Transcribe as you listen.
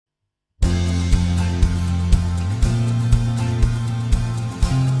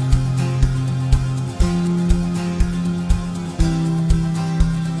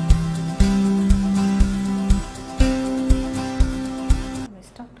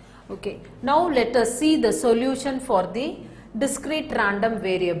Okay, now let us see the solution for the discrete random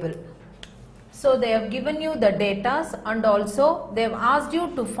variable. So they have given you the data and also they have asked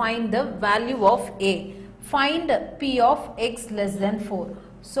you to find the value of a. Find p of x less than 4.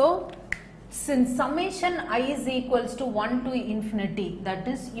 So since summation I is equals to 1 to infinity, that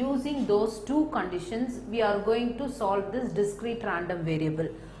is using those two conditions, we are going to solve this discrete random variable.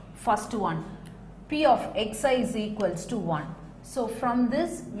 First one, p of xi is equals to 1. So from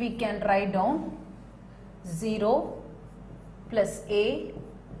this we can write down 0 plus a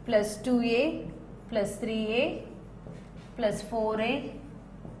plus 2a plus 3a plus 4a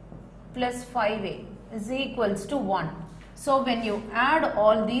plus 5a is equals to 1. So when you add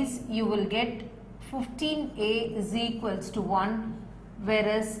all these, you will get 15a is equals to 1,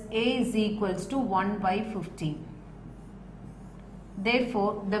 whereas a is equals to 1 by 15.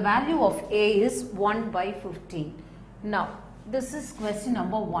 Therefore, the value of a is 1 by 15. Now, this is question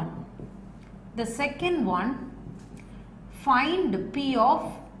number 1. The second one, find p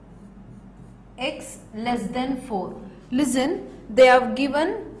of x less than 4. Listen, they have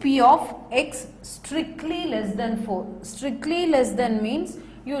given p of x strictly less than 4. Strictly less than means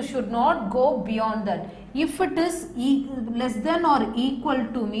you should not go beyond that. If it is less than or equal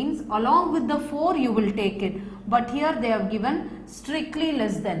to means along with the 4 you will take it. But here they have given strictly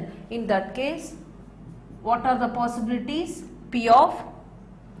less than. In that case, what are the possibilities? P of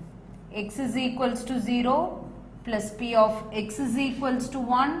x is equals to 0 plus p of x is equals to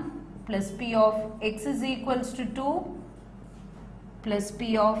 1 plus p of x is equals to 2 plus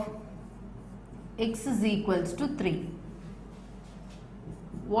p of x is equals to 3.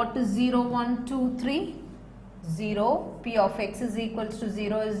 What is 0, 1, 2, 3? 0, p of x is equals to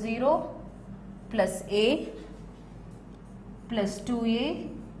 0 is 0 plus a plus 2a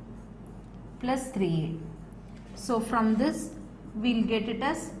plus 3a. So from this we will get it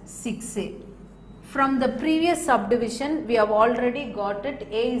as 6a. From the previous subdivision we have already got it,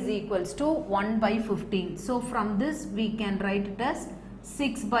 a is equals to 1 by 15. So from this we can write it as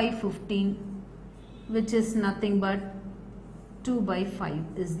 6 by 15, which is nothing but 2 by 5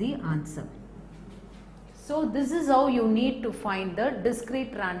 is the answer. So this is how you need to find the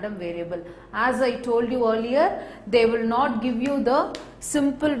discrete random variable. As I told you earlier, they will not give you the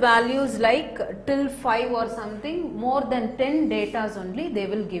simple values like till 5 or something. More than 10 datas only they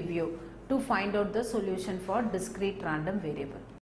will give you to find out the solution for discrete random variable.